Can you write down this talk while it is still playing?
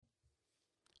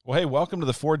Well, hey, welcome to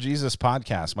the For Jesus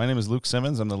podcast. My name is Luke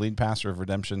Simmons. I'm the lead pastor of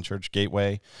Redemption Church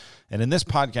Gateway. And in this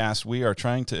podcast, we are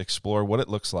trying to explore what it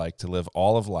looks like to live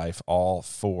all of life, all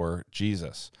for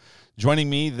Jesus. Joining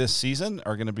me this season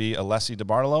are going to be Alessi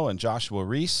DeBartolo and Joshua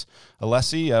Reese.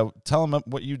 Alessi, tell them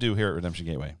what you do here at Redemption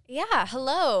Gateway. Yeah,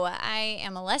 hello. I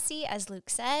am Alessi, as Luke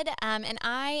said, and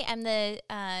I am the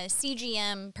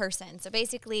CGM person. So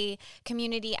basically,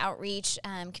 community outreach,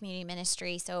 community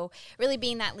ministry. So really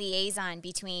being that liaison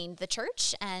between the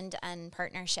church and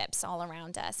partnerships all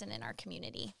around us and in our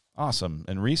community. Awesome.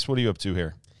 And Reese, what are you up to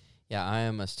here? Yeah, I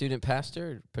am a student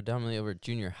pastor, predominantly over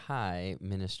junior high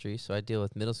ministry. So I deal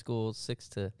with middle school, 6th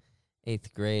to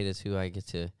 8th grade is who I get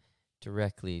to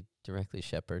directly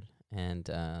shepherd, and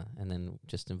then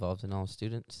just involved in all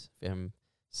students from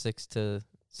 6th to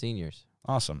seniors.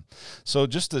 Awesome. So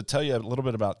just to tell you a little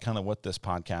bit about kind of what this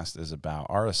podcast is about,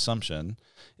 our assumption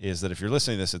is that if you're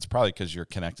listening to this, it's probably because you're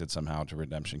connected somehow to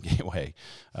Redemption Gateway.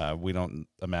 We don't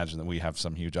imagine that we have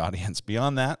some huge audience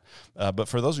beyond that. But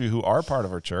for those of you who are part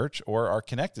of our church or are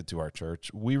connected to our church,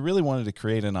 we really wanted to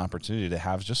create an opportunity to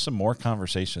have just some more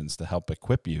conversations to help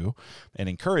equip you and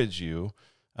encourage you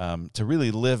to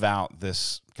really live out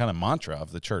this kind of mantra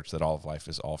of the church that all of life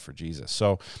is all for Jesus.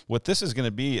 So what this is going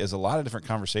to be is a lot of different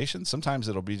conversations. Sometimes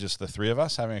it'll be just the three of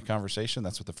us having a conversation.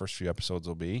 That's what the first few episodes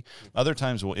will be. Other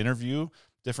times we'll interview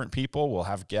different people. We'll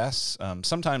have guests.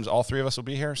 Sometimes all three of us will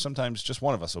be here. Sometimes just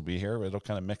one of us will be here. It'll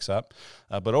kind of mix up.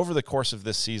 But over the course of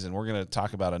this season, we're going to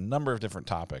talk about a number of different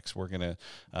topics. We're going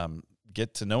to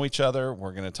get to know each other.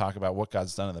 We're going to talk about what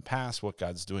God's done in the past, what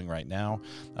God's doing right now.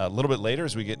 A little bit later,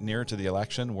 as we get nearer to the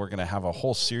election, we're going to have a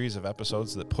whole series of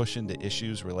episodes that push into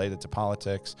issues related to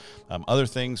politics, other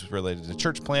things related to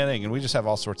church planning, and we just have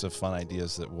all sorts of fun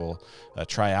ideas that we'll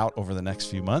try out over the next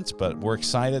few months. But we're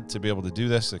excited to be able to do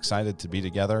this, excited to be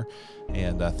together,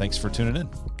 and thanks for tuning in.